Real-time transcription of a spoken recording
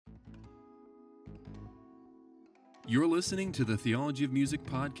You're listening to the Theology of Music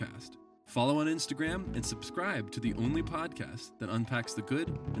podcast. Follow on Instagram and subscribe to the only podcast that unpacks the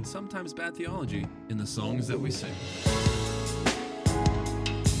good and sometimes bad theology in the songs that we sing.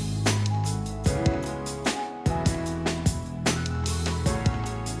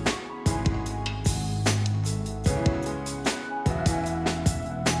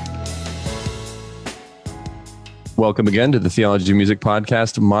 Welcome again to the Theology of Music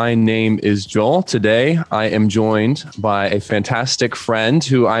podcast. My name is Joel. Today, I am joined by a fantastic friend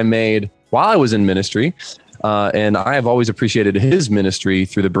who I made while I was in ministry. And I have always appreciated his ministry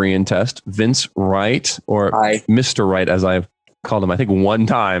through the Berean test. Vince Wright, or Hi. Mr. Wright, as I've called him, I think one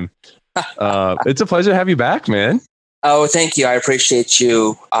time. It's a pleasure to have you back, man. Oh, thank you. I appreciate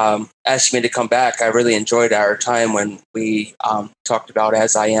you asking me to come back. I really enjoyed our time when we talked about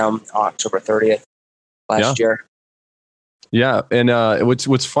As I Am on October 30th last year. Yeah. And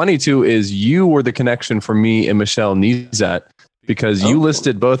what's funny too is you were the connection for me and Michelle Nizat, because you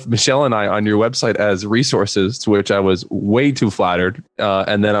listed both Michelle and I on your website as resources, to which I was way too flattered.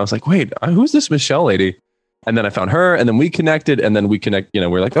 And then I was like, wait, who's this Michelle lady? And then I found her, and then we connected, and then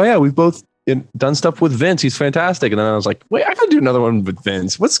we're like, oh yeah, we've both done stuff with Vince. He's fantastic. And then I was like, wait, I gotta do another one with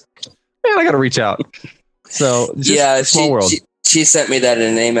Vince. I gotta reach out. So yeah, small world. She sent me that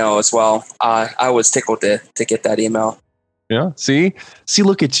in an email as well. I was tickled to get that email. Yeah. See,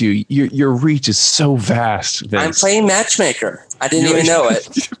 look at you. Your reach is so vast, Vince. I'm playing matchmaker. I didn't even know it.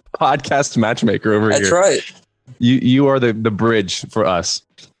 Podcast matchmaker over here. That's right. You are the bridge for us.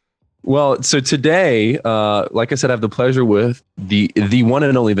 Well, so today, like I said, I have the pleasure with the one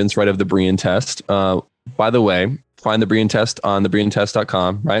and only Vince Wright of the Berean test. By the way, find the Berean test on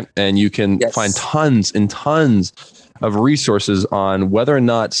thebereantest.com, right? And you can find tons and tons of resources on whether or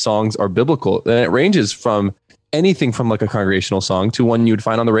not songs are biblical. And it ranges from anything from like a congregational song to one you would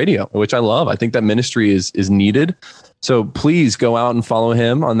find on the radio, which I love. I think that ministry is needed. So please go out and follow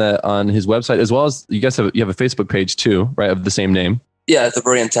him on his website, as well as you have a Facebook page too, right? Of the same name. Yeah, the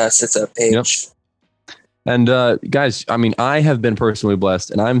Berean test. It's a page. Yep. And guys, I mean, I have been personally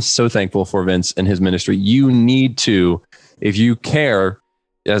blessed, and I'm so thankful for Vince and his ministry. You need to, if you care,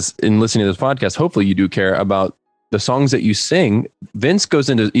 as in listening to this podcast, hopefully you do care about the songs that you sing. Vince goes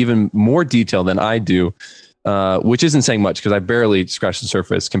into even more detail than I do. Which isn't saying much because I barely scratched the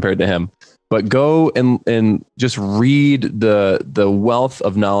surface compared to him. But go and just read the wealth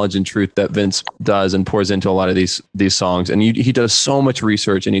of knowledge and truth that Vince does and pours into a lot of these songs. And he does so much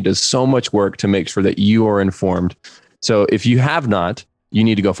research, and he does so much work to make sure that you are informed. So if you have not, you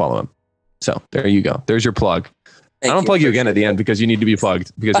need to go follow him. So there you go. There's your plug. I don't plug you again at the end because you need to be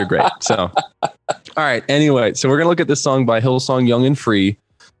plugged because you're great. So, all right. Anyway, so we're going to look at this song by Hillsong Young and Free,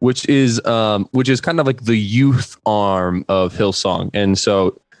 which is kind of like the youth arm of Hillsong. And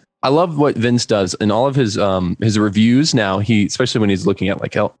so I love what Vince does in all of his reviews. Now, especially when he's looking at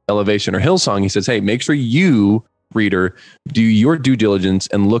like Elevation or Hillsong, he says, hey, make sure you, reader, do your due diligence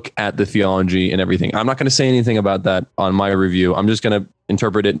and look at the theology and everything. I'm not going to say anything about that on my review. I'm just going to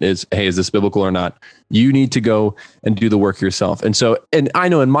interpret it as, hey, is this biblical or not? You need to go and do the work yourself. And I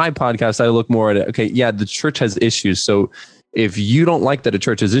know in my podcast, I look more at it. Okay, yeah, the church has issues. So if you don't like that a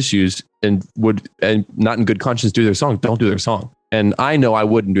church has issues and not in good conscience do their song, don't do their song. And I know I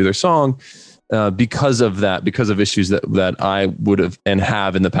wouldn't do their song because of that, because of issues that I would have and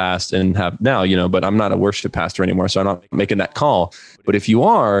have in the past and have now, but I'm not a worship pastor anymore. So I'm not making that call. But if you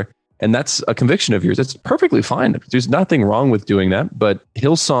are, and that's a conviction of yours, that's perfectly fine. There's nothing wrong with doing that. But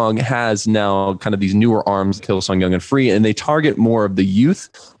Hillsong has now kind of these newer arms, Hillsong Young and Free, and they target more of the youth.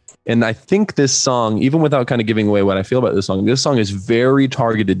 And I think this song, even without kind of giving away what I feel about this song is very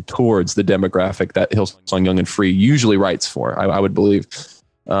targeted towards the demographic that Hillsong Young and Free usually writes for, I would believe.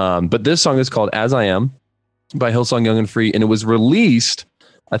 But this song is called As I Am by Hillsong Young and Free. And it was released,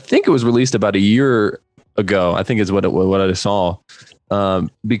 I think it was released about a year ago, I think is what I saw.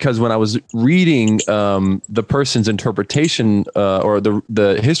 Because when I was reading the person's interpretation or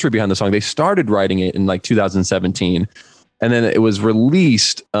the history behind the song, they started writing it in like 2017. And then it was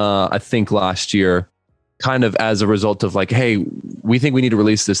released, I think last year, kind of as a result of like, hey, we think we need to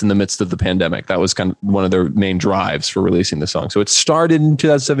release this in the midst of the pandemic. That was kind of one of their main drives for releasing the song. So it started in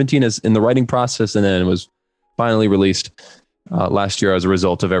 2017 as in the writing process, and then it was finally released last year as a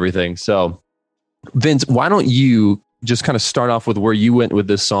result of everything. So Vince, why don't you just kind of start off with where you went with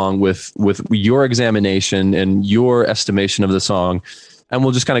this song, with your examination and your estimation of the song. And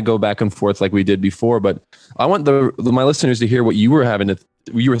we'll just kind of go back and forth like we did before. But I want my listeners to hear what you were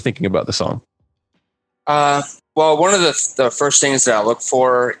thinking about the song. Well, one of the first things that I look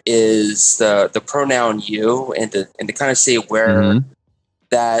for is the pronoun you, and to kind of see where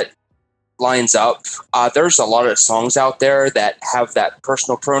that lines up. There's a lot of songs out there that have that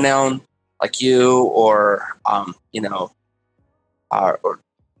personal pronoun, like you, or you know, or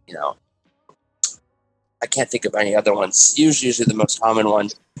you know, I can't think of any other ones. Usually the most common one,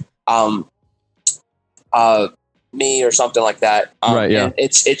 me or something like that. Right. Yeah. And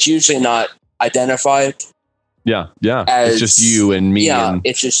it's usually not identified. Yeah. Yeah. As, it's just you and me. Yeah. And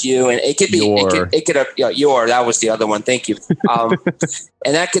it's just you, and it could be your. it could yeah, your. That was the other one. Thank you.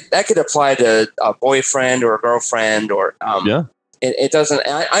 And that could apply to a boyfriend or a girlfriend or Yeah. It doesn't.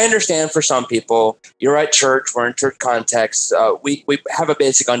 I understand for some people. You're at church. We're in church context. We have a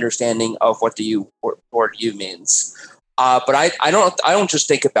basic understanding of what the word "you" means. But I don't just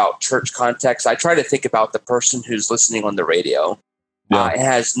think about church context. I try to think about the person who's listening on the radio. Yeah. And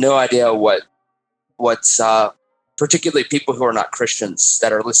has no idea what's particularly people who are not Christians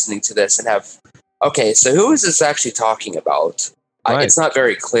that are listening to this and have. Okay, so who is this actually talking about? Right. It's not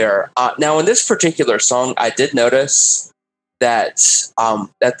very clear. Now, in this particular song, I did notice that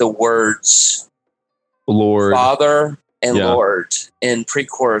that the words Lord, Father and Yeah. Lord in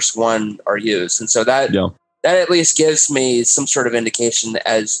pre-chorus 1 are used, and so that at least gives me some sort of indication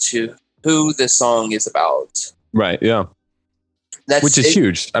as to who this song is about. Right. Yeah. Which is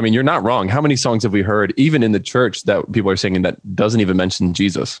huge. I mean, you're not wrong. How many songs have we heard, even in the church, that people are singing that doesn't even mention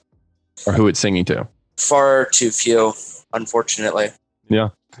Jesus or who it's singing to? Far too few, unfortunately. Yeah.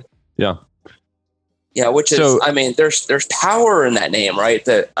 Yeah. Yeah, which is, I mean, there's power in that name, right?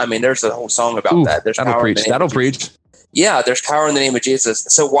 There's a whole song about that. There's that'll power preach. in the name That'll of preach. Jesus. Yeah, there's power in the name of Jesus.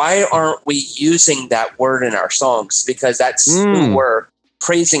 So why aren't we using that word in our songs? Because that's who we're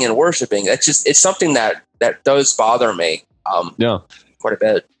praising and worshiping. It's something that does bother me. Quite a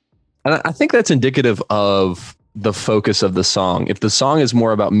bit. And I think that's indicative of the focus of the song. If the song is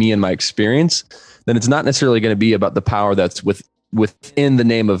more about me and my experience, then it's not necessarily going to be about the power that's within the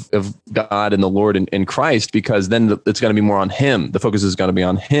name of God and the Lord and Christ, because then it's going to be more on him. The focus is going to be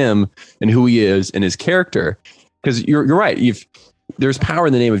on him and who he is and his character. Because you're right. If there's power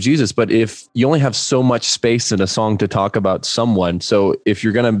in the name of Jesus, but if you only have so much space in a song to talk about someone, so if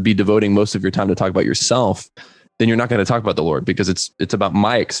you're going to be devoting most of your time to talk about yourself, then you're not going to talk about the Lord, because it's about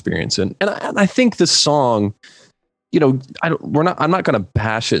my experience. And I think this song, I'm not going to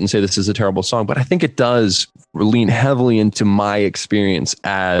bash it and say this is a terrible song, but I think it does lean heavily into my experience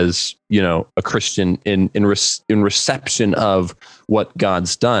as, a Christian in reception of what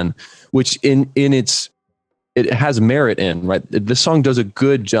God's done, which it has merit in, right? This song does a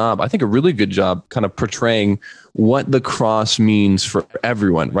good job, I think a really good job, kind of portraying what the cross means for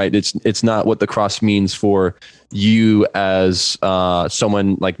everyone, right? It's not what the cross means for you as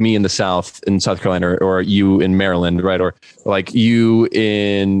someone like me in South Carolina, or you in Maryland, right? Or like you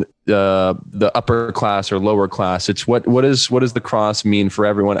in the upper class or lower class. It's what does the cross mean for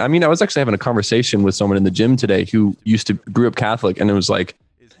everyone? I mean, I was actually having a conversation with someone in the gym today who grew up Catholic, and it was like,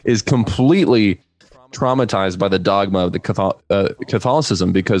 is completely traumatized by the dogma of the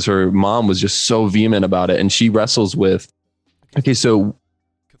Catholicism, because her mom was just so vehement about it. And she wrestles with, okay, so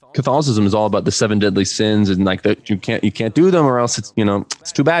Catholicism is all about the 7 deadly sins, and like that you can't do them, or else it's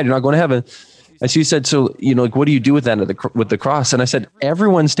too bad, you're not going to heaven. And she said, so like, what do you do with that with the cross? And I said,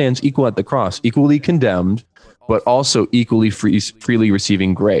 everyone stands equal at the cross, equally condemned, but also equally freely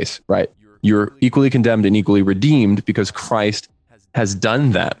receiving grace, right? You're equally condemned and equally redeemed because Christ has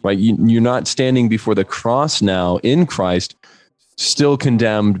done that, right? You're not standing before the cross now in Christ, still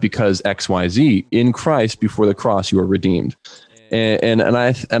condemned because X, Y, Z. In Christ, before the cross, you are redeemed. And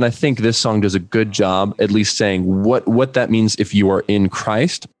I think this song does a good job at least saying what that means if you are in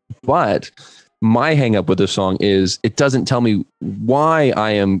Christ. But my hang up with this song is it doesn't tell me why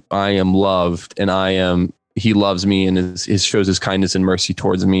I am loved, and he loves me and shows his kindness and mercy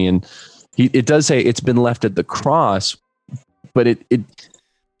towards me. And it does say it's been left at the cross, but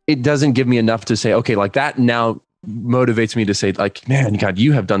it doesn't give me enough to say, okay, like that now motivates me to say, like, man, God,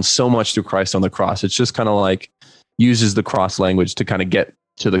 you have done so much through Christ on the cross. It's just kind of like uses the cross language to kind of get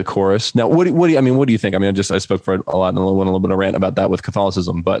to the chorus. Now, what do you think? I mean, I spoke for a lot and went a little bit of a rant about that with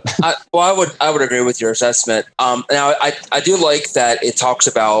Catholicism, but I would agree with your assessment. Now I do like that it talks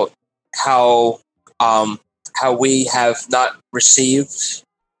about how we have not received,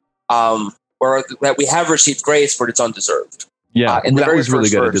 or that we have received grace, but it's undeserved. Yeah, in the that was really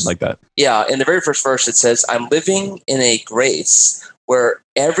good. Verse, I did like that. Yeah, in the very first verse, it says, "I'm living in a grace where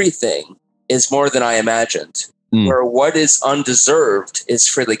everything is more than I imagined, where what is undeserved is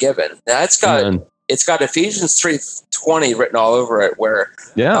freely given." Now, it's got Ephesians 3:20 written all over it, where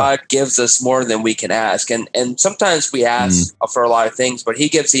God gives us more than we can ask, and sometimes we ask for a lot of things, but He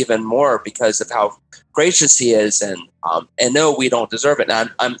gives even more because of how gracious He is, and no, we don't deserve it. And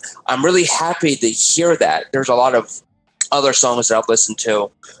I'm really happy to hear that. There's a lot of other songs that I've listened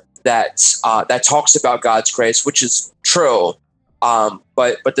to that talks about God's grace, which is true.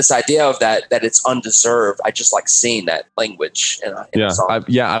 But this idea of that it's undeserved, I just like seeing that language in a song.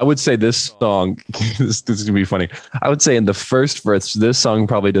 I would say this song, this is gonna be funny. I would say in the first verse, this song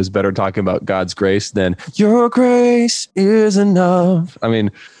probably does better talking about God's grace than "Your grace is enough." I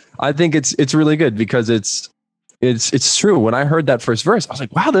mean, I think it's really good because it's true. When I heard that first verse, I was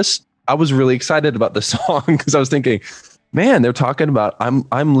like, wow, I was really excited about the song because I was thinking, man, they're talking about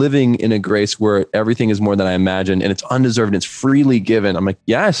I'm living in a grace where everything is more than I imagined and it's undeserved and it's freely given. I'm like,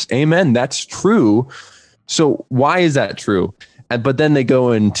 yes, amen. That's true. So why is that true? But then they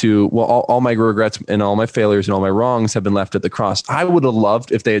go into, well, all my regrets and all my failures and all my wrongs have been left at the cross. I would have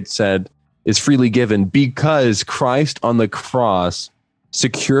loved if they had said is freely given because Christ on the cross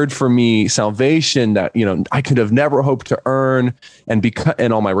secured for me salvation that, I could have never hoped to earn. And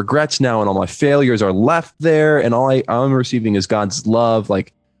all my regrets now and all my failures are left there. And all I'm receiving is God's love.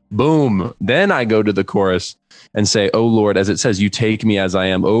 Like, boom. Then I go to the chorus and say, oh Lord, as it says, you take me as I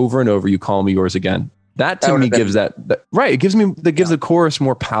am over and over. You call me yours again. That to me gives that right. It gives the chorus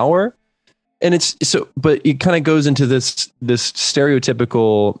more power. And it's so, but it kind of goes into this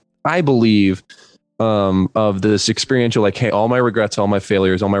stereotypical, I believe, of this experiential, like, hey, all my regrets, all my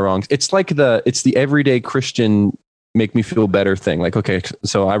failures, all my wrongs. It's like it's the everyday Christian make me feel better thing. Like, okay,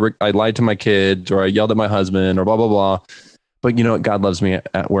 so I lied to my kids or I yelled at my husband or blah, blah, blah. But you know what? God loves me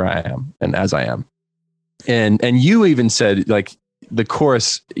at where I am and as I am. And you even said, like, the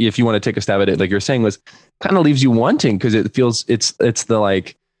chorus, if you want to take a stab at it, like you're saying, was kind of leaves you wanting because it feels it's the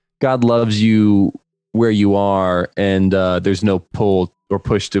like God loves you where you are and there's no pull or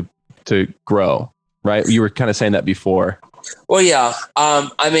push to grow. Right. You were kind of saying that before. Well, yeah.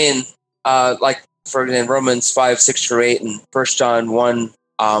 I mean, like for example, Romans 5:6-8 and 1 John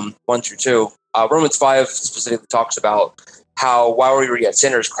 1:1-2. Romans 5 specifically talks about how while we were yet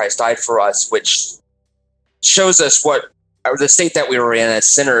sinners, Christ died for us, which shows us the state that we were in as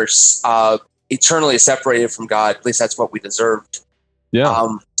sinners, eternally separated from God. At least that's what we deserved. Yeah.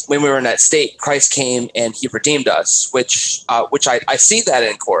 When we were in that state, Christ came and He redeemed us, which I see that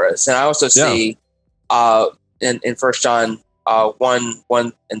in chorus, and I also see. In 1 John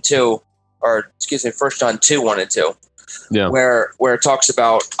 1:1-2, or excuse me, 1 John 2:1-2, where it talks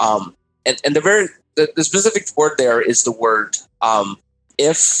about and the specific word there is the word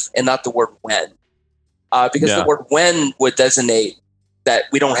if and not the word when, because the word when would designate that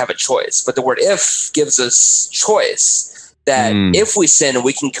we don't have a choice, but the word if gives us choice that if we sin,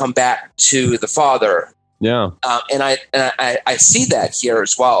 we can come back to the Father. Yeah, and I see that here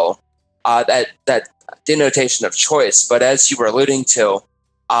as well. That denotation of choice. But as you were alluding to,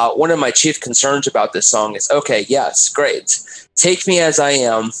 one of my chief concerns about this song is, okay, yes, great. Take me as I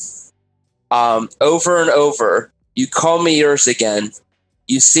am, over and over. You call me yours again.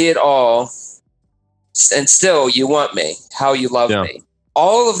 You see it all, and still you want me, how you love me.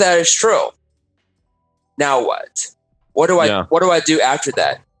 All of that is true. Now what? What do I do after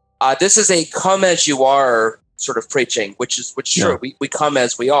that? This is a come as you are sort of preaching, which is true. We come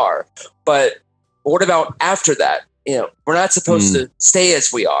as we are. But what about after that? We're not supposed to stay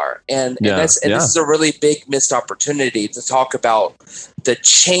as we are. And this is a really big missed opportunity to talk about the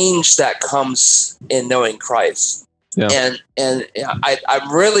change that comes in knowing Christ. Yeah. And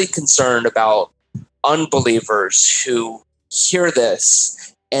I'm really concerned about unbelievers who hear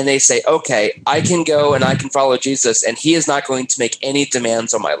this and they say, okay, I can go and I can follow Jesus and He is not going to make any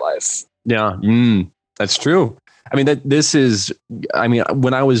demands on my life. Yeah. That's true. I mean,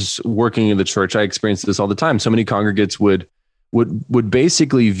 when I was working in the church, I experienced this all the time. So many congregates would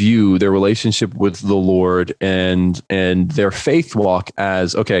basically view their relationship with the Lord and their faith walk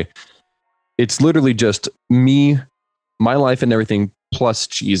as, okay, it's literally just me, my life and everything plus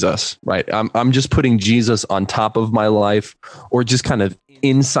Jesus, right? I'm just putting Jesus on top of my life or just kind of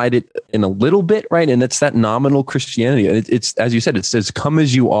inside it in a little bit, right? And it's that nominal Christianity. It's as you said, it says, come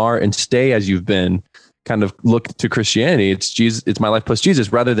as you are and stay as you've been. Kind of look to Christianity. It's Jesus. It's my life plus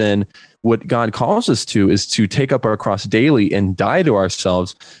Jesus, rather than what God calls us to is to take up our cross daily and die to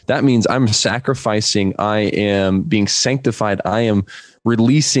ourselves. That means I'm sacrificing. I am being sanctified. I am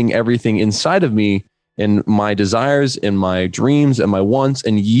releasing everything inside of me and my desires and my dreams and my wants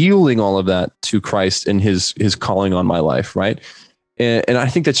and yielding all of that to Christ and his calling on my life. Right. And I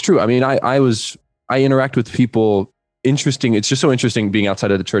think that's true. I mean, I interact with people. Interesting. It's just so interesting being outside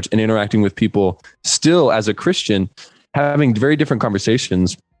of the church and interacting with people still as a Christian, having very different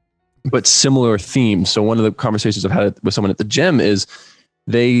conversations, but similar themes. So one of the conversations I've had with someone at the gym is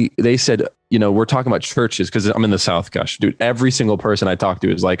they said, we're talking about churches because I'm in the South. Gosh, dude, every single person I talk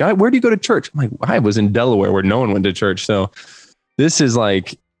to is like, where do you go to church? I'm like, I was in Delaware where no one went to church. So this is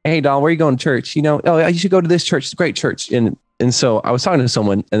like, hey, Don, where are you going to church? Oh, you should go to this church. It's a great church. And so I was talking to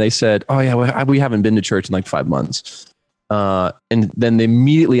someone and they said, oh yeah, we haven't been to church in like 5 months. And then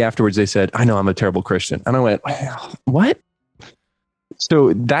immediately afterwards they said, I know I'm a terrible Christian. And I went, what?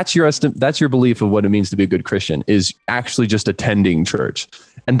 So that's your belief of what it means to be a good Christian, is actually just attending church.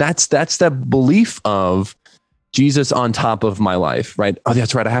 And that's the belief of Jesus on top of my life, right? Oh,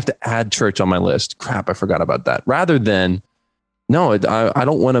 that's right. I have to add church on my list. Crap, I forgot about that. Rather than, no, I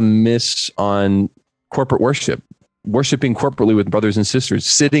don't want to miss on corporate worshiping corporately with brothers and sisters,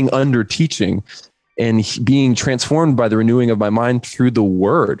 sitting under teaching and being transformed by the renewing of my mind through the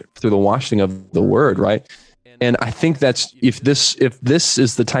word, through the washing of the word, right? And I think that's, if this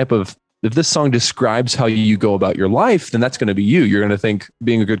song describes how you go about your life, then that's going to be you. You're going to think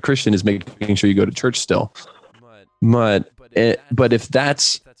being a good Christian is making sure you go to church still. But if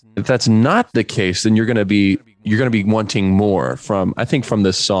that's not the case, then you're going to be wanting more from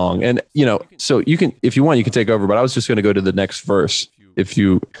this song. And so you can, if you want, you can take over. But I was just going to go to the next verse if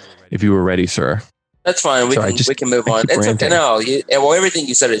you were ready, sir. That's fine. We can move on. It's okay. No, everything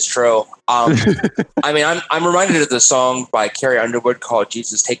you said is true. I mean, I'm reminded of the song by Carrie Underwood called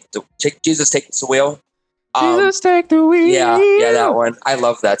 "Jesus Take the Wheel." Jesus take the wheel. Yeah, that one. I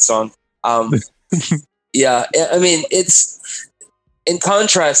love that song. Yeah, I mean, it's in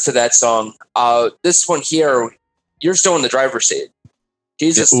contrast to that song. This one here, you're still in the driver's seat.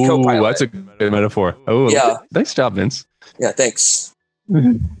 Jesus, co-pilot. That's a good metaphor. Oh, yeah. Nice job, Vince. Yeah, thanks.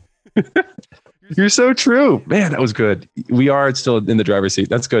 You're so true, man. That was good. We are still in the driver's seat.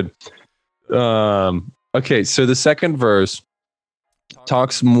 That's good. Okay, so the second verse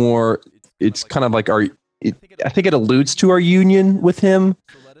talks more. It's kind of like I think it alludes to our union with him.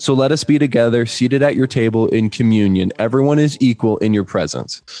 So let us be together, seated at your table in communion. Everyone is equal in your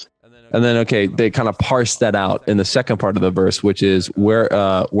presence. And then, okay, they kind of parse that out in the second part of the verse, which is where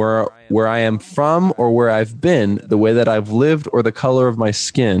I am from or where I've been, the way that I've lived or the color of my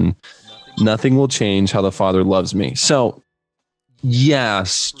skin. Nothing will change how the Father loves me. So,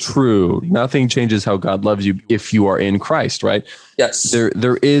 yes, true. Nothing changes how God loves you if you are in Christ, right? Yes.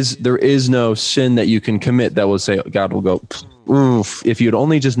 There is no sin that you can commit that will say God will go, oof. If you'd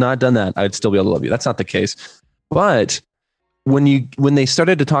only just not done that, I'd still be able to love you. That's not the case. But when they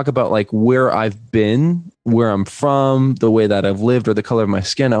started to talk about like where I've been, where I'm from, the way that I've lived, or the color of my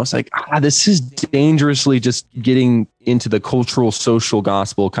skin, I was like, this is dangerously just getting into the cultural, social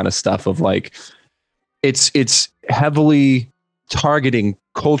gospel kind of stuff of like, it's heavily targeting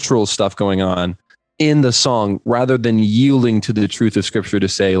cultural stuff going on in the song rather than yielding to the truth of Scripture to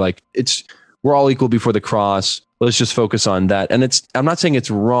say like, we're all equal before the cross. Let's just focus on that. And I'm not saying it's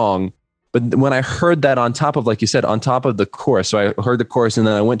wrong. But when I heard that on top of, like you said, on top of the chorus, so I heard the chorus and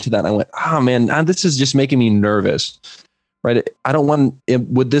then I went to that and I went, man, this is just making me nervous, right? I don't want,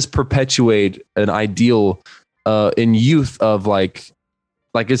 would this perpetuate an ideal in youth of like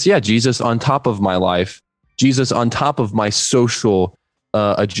it's, Jesus on top of my life, Jesus on top of my social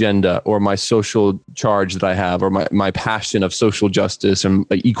agenda or my social charge that I have, or my passion of social justice and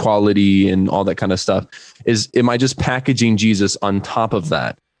equality and all that kind of stuff. Am I just packaging Jesus on top of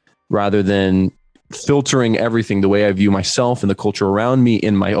that? Rather than filtering everything the way I view myself and the culture around me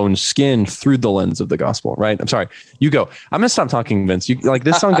in my own skin through the lens of the gospel, right? I'm sorry. You go. I'm going to stop talking, Vince.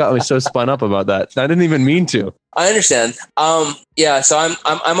 This song got me so spun up about that. I didn't even mean to. I understand. So I'm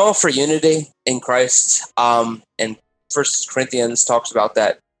all for unity in Christ. And First Corinthians talks about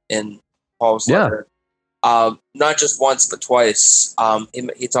that in Paul's letter. Not just once, but twice.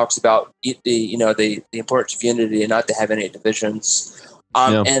 He talks about the importance of unity and not to have any divisions.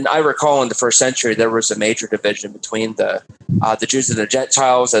 And I recall in the first century there was a major division between the Jews and the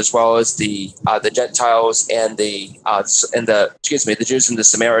Gentiles, as well as the Gentiles and the Jews and the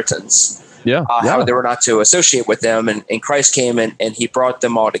Samaritans. How they were not to associate with them, and Christ came and he brought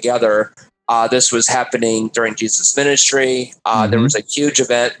them all together. This was happening during Jesus' ministry. There was a huge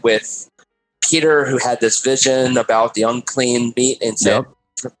event with Peter, who had this vision about the unclean meat and said,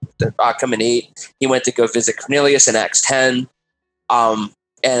 "Come and eat." He went to go visit Cornelius in Acts 10.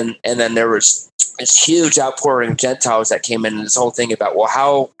 And then there was this huge outpouring of Gentiles that came in, and this whole thing about, well,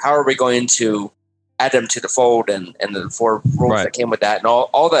 how are we going to add them to the fold, and the four rules that came with that, and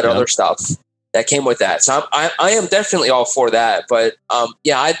all that other stuff that came with that. So I am definitely all for that, but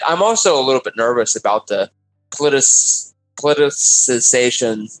I'm also a little bit nervous about the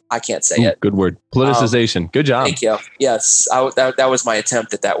politicization. I can't say it. Good word. Politicization. Good job. Thank you. Yes, that was my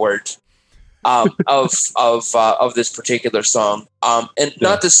attempt at that word. of this particular song. And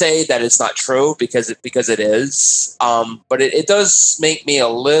not to say that it's not true, because it is. But it does make me a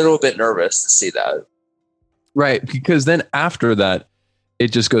little bit nervous to see that. Right, because then after that,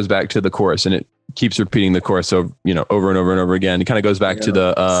 it just goes back to the chorus, and it keeps repeating the chorus over and over and over again. It kind of goes back to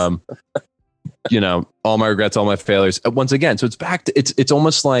the all my regrets, all my failures once again. So it's back to it's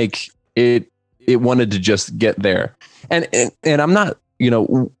almost like it wanted to just get there. And I'm not,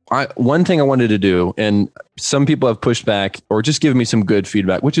 one thing I wanted to do, and some people have pushed back or just given me some good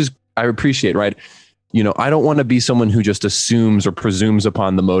feedback, which is I appreciate, right? I don't want to be someone who just assumes or presumes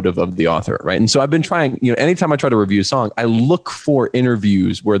upon the motive of the author, right? And so I've been trying, anytime I try to review a song, I look for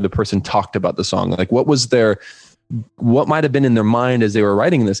interviews where the person talked about the song. Like what might have been in their mind as they were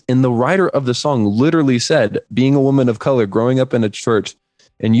writing this. And the writer of the song literally said, being a woman of color, growing up in a church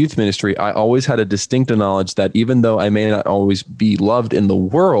and youth ministry, I always had a distinct knowledge that even though I may not always be loved in the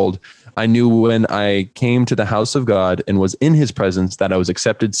world, I knew when I came to the house of God and was in his presence that I was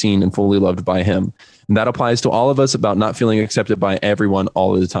accepted, seen, and fully loved by him. And that applies to all of us about not feeling accepted by everyone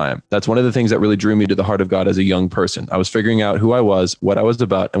all the time. That's one of the things that really drew me to the heart of God as a young person. I was figuring out who I was, what I was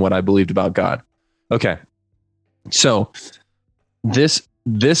about, and what I believed about God. Okay. So this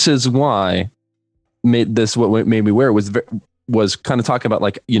is why what made me wear it was kind of talking about,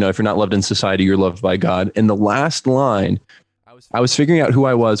 like, if you're not loved in society, you're loved by God. And the last line, I was figuring out who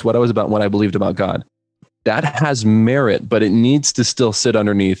I was, what I was about, what I believed about God. That has merit, but it needs to still sit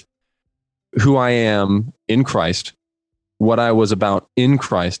underneath who I am in Christ, what I was about in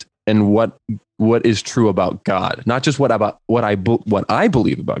Christ, and what is true about God. Not just what I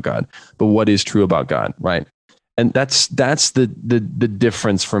believe about God, but what is true about God, right? And that's the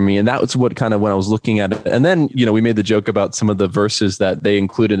difference for me. And that was what kind of, when I was looking at it, and then, we made the joke about some of the verses that they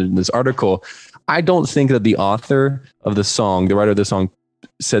included in this article. I don't think that the author of the song, the writer of the song,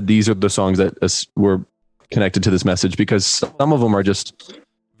 said these are the songs that were connected to this message, because some of them are just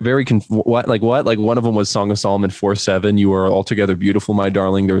very, what? Like one of them was Song of Solomon 4:7. You are altogether beautiful, my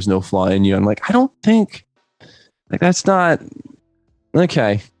darling. There is no flaw in you. I'm like, I don't think, like, that's not,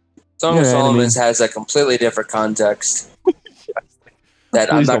 okay. Song of Solomon has a completely different context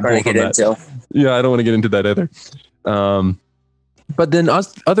that I'm not going to get into. Yeah, I don't want to get into that either. But then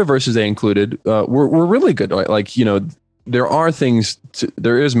other verses they included were really good. Right? Like, there are things,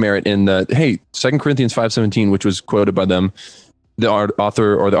 there is merit in the, hey, 2 Corinthians 5:17, which was quoted by them. The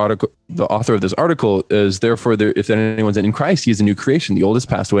author of this article is, therefore, if anyone's in Christ, he is a new creation. The old has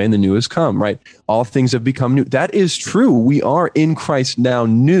passed away and the new has come, right? All things have become new. That is true. We are in Christ now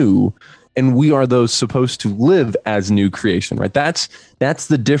new, and we are those supposed to live as new creation, right? That's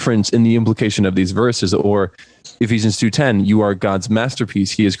the difference in the implication of these verses. Or Ephesians 2:10, you are God's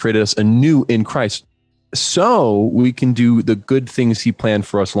masterpiece. He has created us anew in Christ, so we can do the good things he planned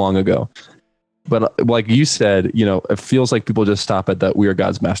for us long ago. But like you said, it feels like people just stop at that we are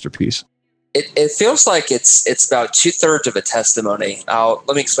God's masterpiece. It feels like it's about 2/3 of a testimony. Let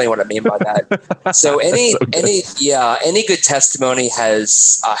me explain what I mean by that. So any good testimony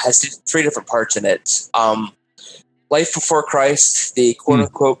has three different parts in it. Life before Christ, the quote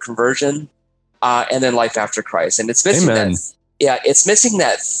unquote conversion, and then life after Christ. And it's missing it's missing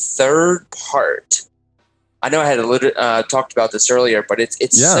that third part. I know I had talked about this earlier, but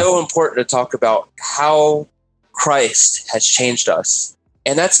it's so important to talk about how Christ has changed us,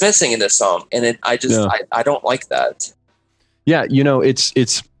 and that's missing in this song. And I don't like that. Yeah,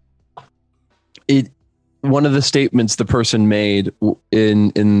 it's one of the statements the person made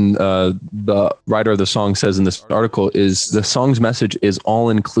in the writer of the song says in this article is the song's message is all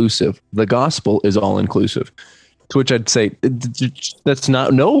inclusive. The gospel is all inclusive. To which I'd say, that's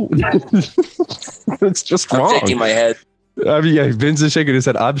not, no, that's just wrong. I'm shaking my head. Vince is shaking his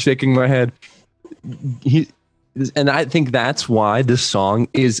head. I'm shaking my head. And I think that's why this song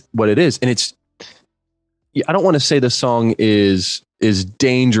is what it is. And I don't want to say the song is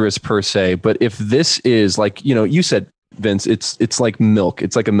dangerous per se, but if this is like, you said, Vince, it's like milk.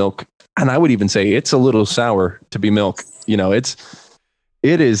 It's like a milk. And I would even say it's a little sour to be milk.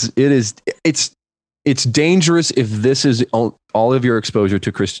 It's dangerous if this is all of your exposure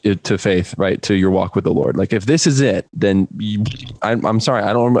to faith, right? To your walk with the Lord. Like if this is it, then I'm sorry.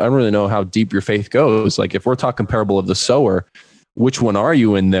 I don't really know how deep your faith goes. Like if we're talking parable of the sower, which one are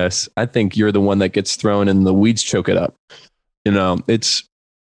you in this? I think you're the one that gets thrown and the weeds choke it up. It's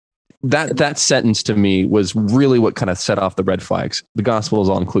that sentence to me was really what kind of set off the red flags. The gospel is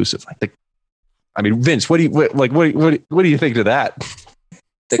all inclusive. Vince, what do you think to that?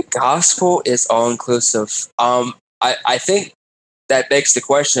 The gospel is all inclusive. I think that begs the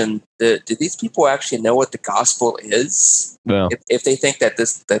question: do these people actually know what the gospel is? Yeah. If they think that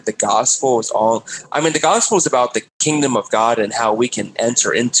the gospel is all, I mean, the gospel is about the kingdom of God and how we can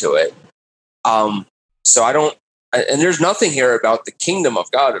enter into it. So I don't, and there's nothing here about the kingdom of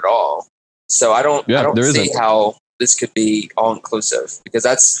God at all. So I don't see how this could be all inclusive, because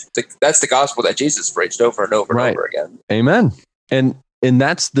that's the gospel that Jesus preached over and over and over again. Amen. And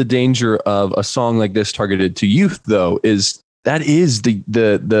that's the danger of a song like this targeted to youth, though, is that is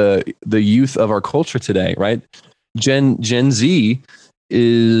the youth of our culture today, right? Gen Z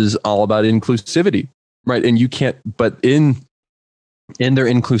is all about inclusivity, right? And you can't, but in their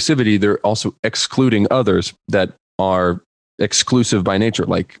inclusivity, they're also excluding others that are exclusive by nature,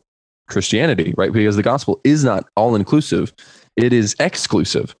 like Christianity, right? Because the gospel is not all inclusive. It is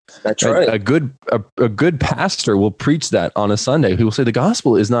exclusive. That's right. A good pastor will preach that on a Sunday. He will say the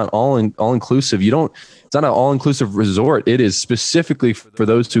gospel is not all inclusive. It's not an all inclusive resort. It is specifically for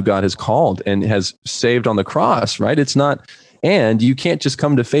those who God has called and has saved on the cross, right? It's not, and you can't just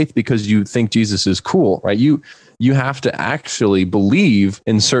come to faith because you think Jesus is cool, right? You have to actually believe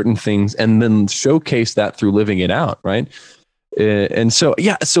in certain things and then showcase that through living it out, right? And so,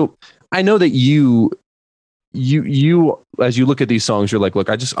 so I know that you as you look at these songs, you're like, look,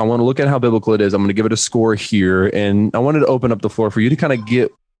 I want to look at how biblical it is. I'm going to give it a score here, and I wanted to open up the floor for you to kind of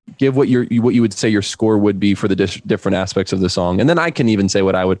give what you would say your score would be for the different aspects of the song, and then I can even say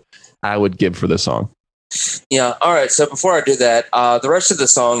what I would give for the song. Yeah. All right. So before I do that, the rest of the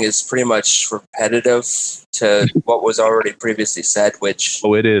song is pretty much repetitive to what was already previously said, which...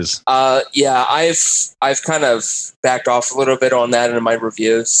 Oh, it is. Yeah, I've kind of backed off a little bit on that in my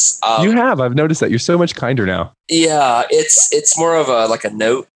reviews. You have. I've noticed that. You're so much kinder now. Yeah, it's more of a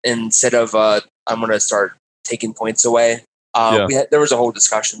note instead of I'm going to start taking points away. There was a whole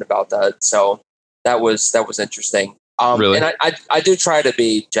discussion about that, so that was interesting. Really? And I do try to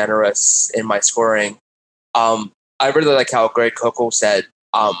be generous in my scoring. I really like how Greg Koukl said,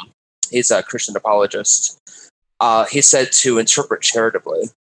 he's a Christian apologist. He said to interpret charitably,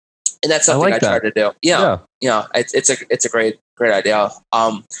 and that's something I try to do. Yeah. It's a great idea.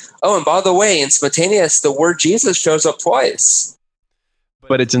 Oh, and by the way, in Spontaneous, the word Jesus shows up twice,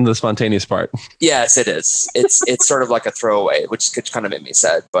 but it's in the spontaneous part. Yes, it is. It's sort of like a throwaway, which kind of made me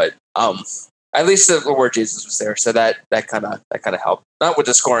sad, but at least the word Jesus was there, so that kind of helped. Not with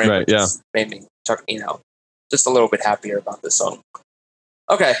the scoring, right? But made me talk, just a little bit happier about this song.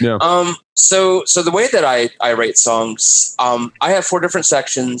 Okay. Yeah. So the way that I rate songs, I have 4 different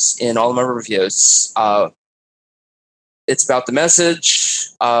sections in all of my reviews. It's about the message,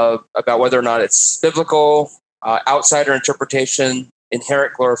 about whether or not it's biblical, outsider interpretation,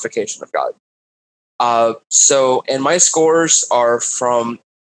 inherent glorification of God. And my scores are from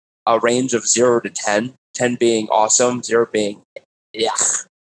a range of 0 to 10, 10 being awesome, 0 being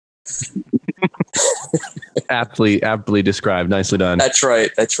aptly described. Nicely done. That's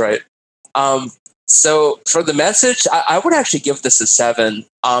right. So for the message, I would actually give this a 7.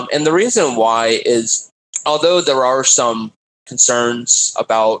 And the reason why is, although there are some concerns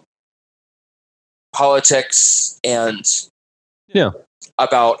about politics and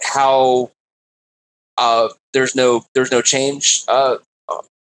about how there's no change,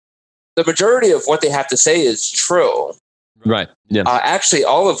 the majority of what they have to say is true. Right. Yeah. Actually,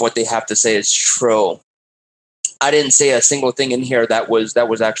 all of what they have to say is true. I didn't say a single thing in here that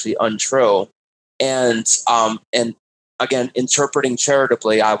was actually untrue. And again, interpreting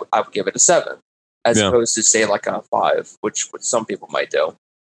charitably, I would give it a 7, as opposed to say like a 5, which some people might do.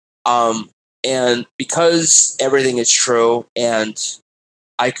 And because everything is true, and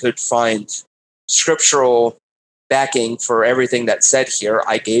I could find scriptural backing for everything that's said here,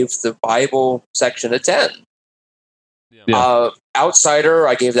 I gave the Bible section a 10. Outsider,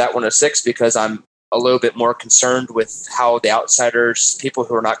 I gave that one a 6 because I'm a little bit more concerned with how the outsiders, people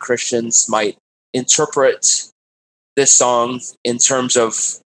who are not Christians, might interpret this song in terms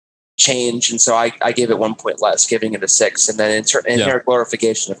of change. And so I gave it 1 point less, giving it a 6. And then inherent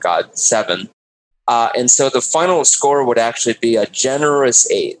glorification of God, 7. And so the final score would actually be a generous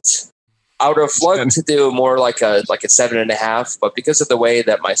 8. I would have loved to do more like a 7.5, but because of the way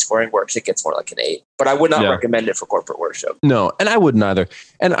that my scoring works, it gets more like an 8. But I would not recommend it for corporate worship. No, and I wouldn't either.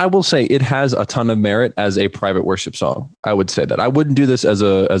 And I will say it has a ton of merit as a private worship song. I would say that I wouldn't do this as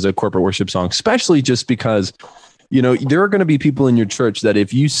a corporate worship song, especially just because, there are going to be people in your church that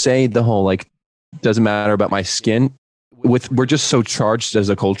if you say the whole doesn't matter about my skin, we're just so charged as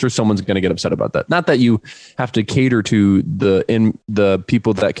a culture, someone's going to get upset about that. Not that you have to cater to the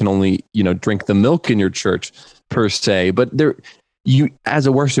people that can only drink the milk in your church per se, but you, as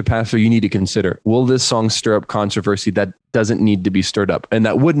a worship pastor, you need to consider, will this song stir up controversy that doesn't need to be stirred up? And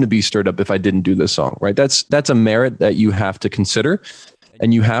that wouldn't be stirred up if I didn't do this song, right? That's a merit that you have to consider.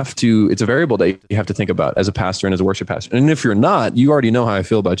 And you have to, it's a variable that you have to think about as a pastor and as a worship pastor. And if you're not, you already know how I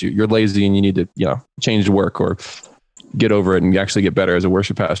feel about you. You're lazy and you need to, change the work or get over it and actually get better as a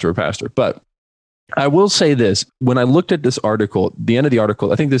worship pastor or pastor. But I will say this, when I looked at this article, the end of the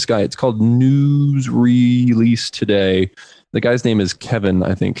article, I think this guy, it's called News Release Today. The guy's name is Kevin,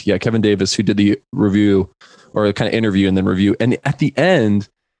 I think. Yeah, Kevin Davis, who did the review or kind of interview and then review. And at the end,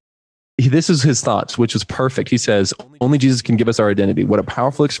 this is his thoughts, which was perfect. He says, only Jesus can give us our identity. What a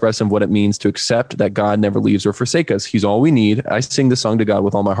powerful expression of what it means to accept that God never leaves or forsakes us. He's all we need. I sing this song to God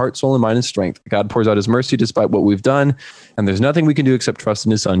with all my heart, soul, and mind and strength. God pours out his mercy despite what we've done. And there's nothing we can do except trust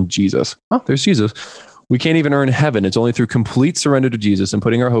in his son, Jesus. Oh, there's Jesus. We can't even earn heaven. It's only through complete surrender to Jesus and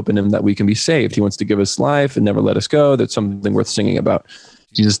putting our hope in him that we can be saved. He wants to give us life and never let us go. That's something worth singing about.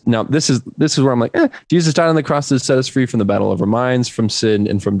 Jesus. Now, this is where I'm like, Jesus died on the cross to set us free from the battle of our minds, from sin,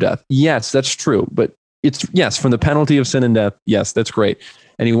 and from death. Yes, that's true. But from the penalty of sin and death. Yes, that's great.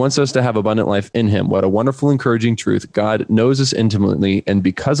 And he wants us to have abundant life in him. What a wonderful, encouraging truth. God knows us intimately. And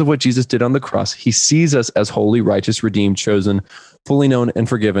because of what Jesus did on the cross, he sees us as holy, righteous, redeemed, chosen, fully known, and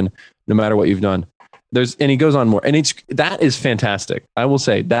forgiven, no matter what you've done. And he goes on more. And that is fantastic. I will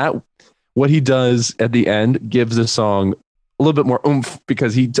say that what he does at the end gives the song a little bit more oomph,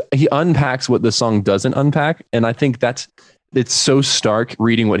 because he unpacks what the song doesn't unpack. And I think it's so stark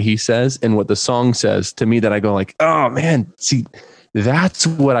reading what he says and what the song says to me that I go like, oh man, see, that's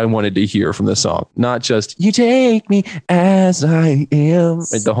what I wanted to hear from the song. Not just, you take me as I am,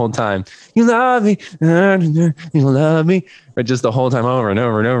 right, the whole time. You love me, you love me, right, just the whole time over and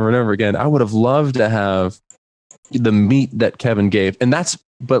over and over and over again. I would have loved to have the meat that Kevin gave.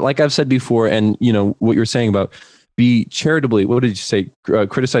 But like I've said before, and what you're saying about be charitably, what did you say?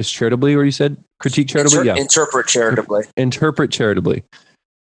 Criticize charitably, or you said critique charitably? Interpret charitably. Interpret charitably.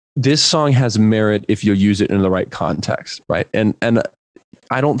 This song has merit if you use it in the right context, right? And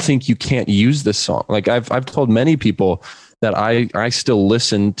I don't think you can't use this song. Like I've told many people that I still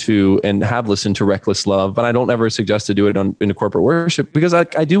listen to and have listened to Reckless Love, but I don't ever suggest to do it in a corporate worship, because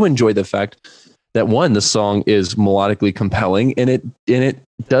I do enjoy the fact that, one, the song is melodically compelling and it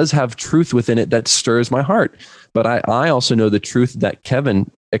does have truth within it that stirs my heart. But I also know the truth that Kevin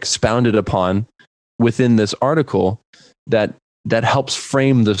expounded upon within this article that helps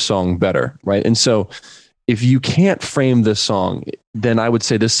frame the song better, right? And so if you can't frame this song, then I would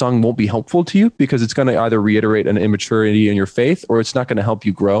say this song won't be helpful to you, because it's going to either reiterate an immaturity in your faith, or it's not going to help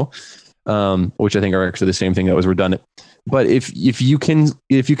you grow, which I think are actually the same thing that was redundant. But if you can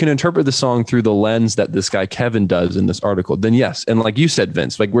interpret the song through the lens that this guy Kevin does in this article, then yes. And like you said,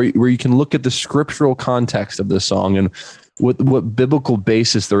 Vince, like where you can look at the scriptural context of the song and what biblical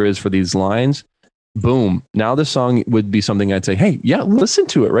basis there is for these lines, boom. Now the song would be something I'd say, hey, yeah, listen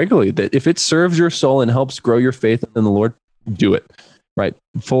to it regularly. That if it serves your soul and helps grow your faith in the Lord, do it, right?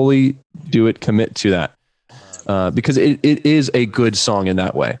 Fully do it, commit to that, because it is a good song in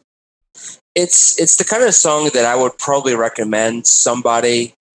that way. It's the kind of song that I would probably recommend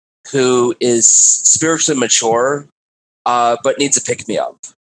somebody who is spiritually mature, but needs a pick me up.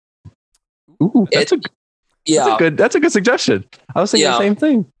 Ooh, that's a good suggestion. I was thinking the same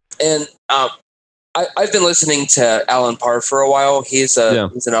thing. And I've been listening to Alan Parr for a while. He's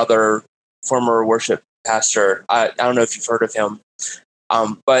another former worship pastor. I don't know if you've heard of him,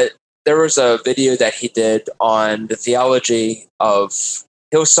 but there was a video that he did on the theology of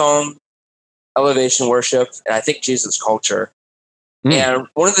Hillsong, elevation worship, and I think Jesus culture. And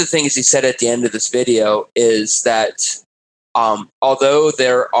one of the things he said at the end of this video is that although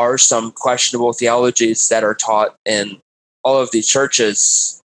there are some questionable theologies that are taught in all of these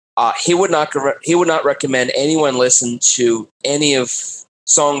churches, he would not recommend anyone listen to any of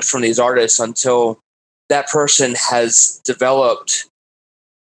songs from these artists until that person has developed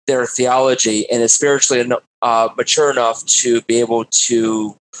their theology and is spiritually mature enough to be able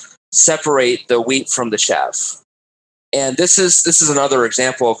to separate the wheat from the chaff. And this is another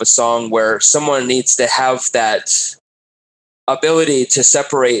example of a song where someone needs to have that ability to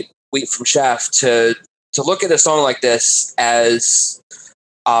separate wheat from chaff, to look at a song like this as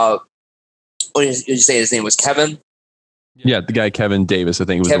what did you say his name was? Kevin? Yeah, the guy Kevin Davis, I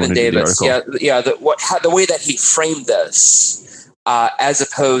think was Kevin Davis. The way that he framed this, as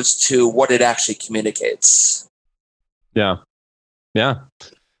opposed to what it actually communicates. Yeah,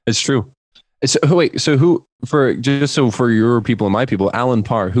 it's true. So who, for your people and my people, Alan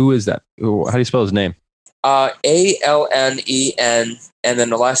Parr, who is that? How do you spell his name? Alnen, and then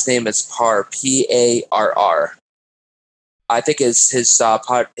the last name is Parr, Parr. I think his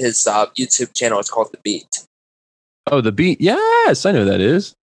YouTube channel is called The Beat. Oh, The Beat. Yes, I know who that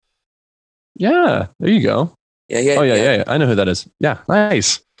is. Yeah, there you go. Yeah. I know who that is. Yeah,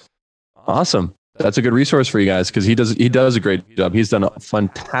 nice. Awesome. That's a good resource for you guys because he does a great job. He's done a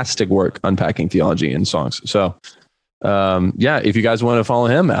fantastic work unpacking theology in songs. So, if you guys want to follow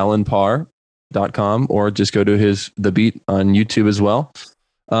him, alanparr.com, or just go to The Beat on YouTube as well.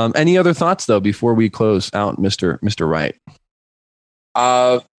 Any other thoughts though before we close out, Mr. Wright?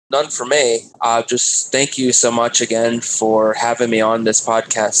 None for me. Just thank you so much again for having me on this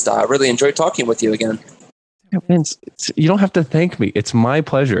podcast. I really enjoyed talking with you again. Vince, you don't have to thank me. It's my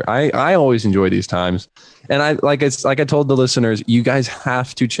pleasure. I always enjoy these times. And I told the listeners, you guys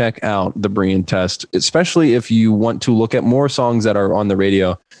have to check out the Berean Test, especially if you want to look at more songs that are on the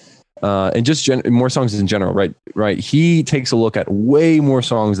radio, and just more songs in general, right? He takes a look at way more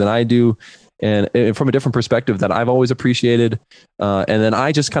songs than I do, and from a different perspective that I've always appreciated. And then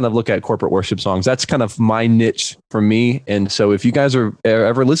I just kind of look at corporate worship songs. That's kind of my niche for me. And so if you guys are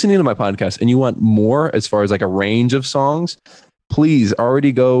ever listening to my podcast and you want more as far as like a range of songs, please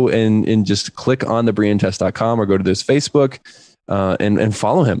already go and just click on thebereantest.com or go to this Facebook and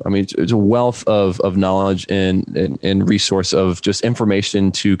follow him. I mean, it's a wealth of knowledge and resource of just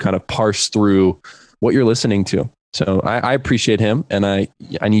information to kind of parse through what you're listening to. So I appreciate him, and I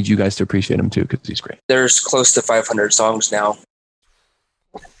need you guys to appreciate him too because he's great. There's close to 500 songs now.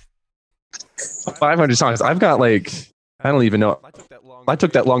 500 songs. I've got I don't even know. I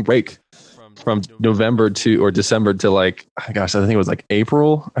took that long break from November or December to I think it was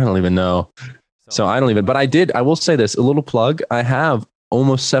April. I don't even know. So but I will say this, a little plug. I have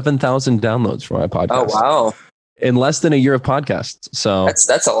almost 7,000 downloads for my podcast. Oh, wow. In less than a year of podcasts. So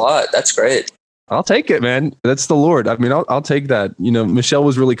that's a lot. That's great. I'll take it, man. That's the Lord. I mean, I'll take that. Michelle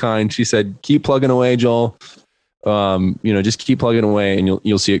was really kind. She said, keep plugging away, Joel. Just keep plugging away and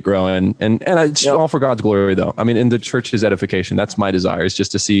you'll see it grow. And it's all for God's glory though. I mean, in the church's edification, that's my desire, is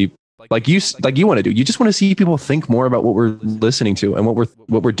just to see like you want to do. You just want to see people think more about what we're listening to and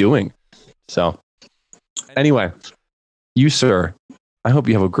what we're doing. So anyway, you, sir, I hope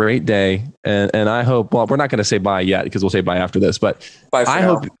you have a great day. And I hope, well, we're not going to say bye yet because we'll say bye after this, but I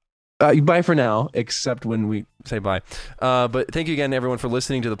hope bye for now, except when we say bye. But thank you again, everyone, for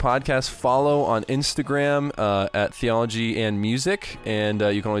listening to the podcast. Follow on Instagram at Theology and Music, and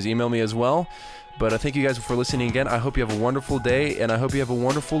you can always email me as well. But thank you guys for listening again. I hope you have a wonderful day, and I hope you have a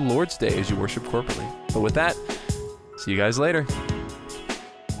wonderful Lord's Day as you worship corporately. But with that, see you guys later.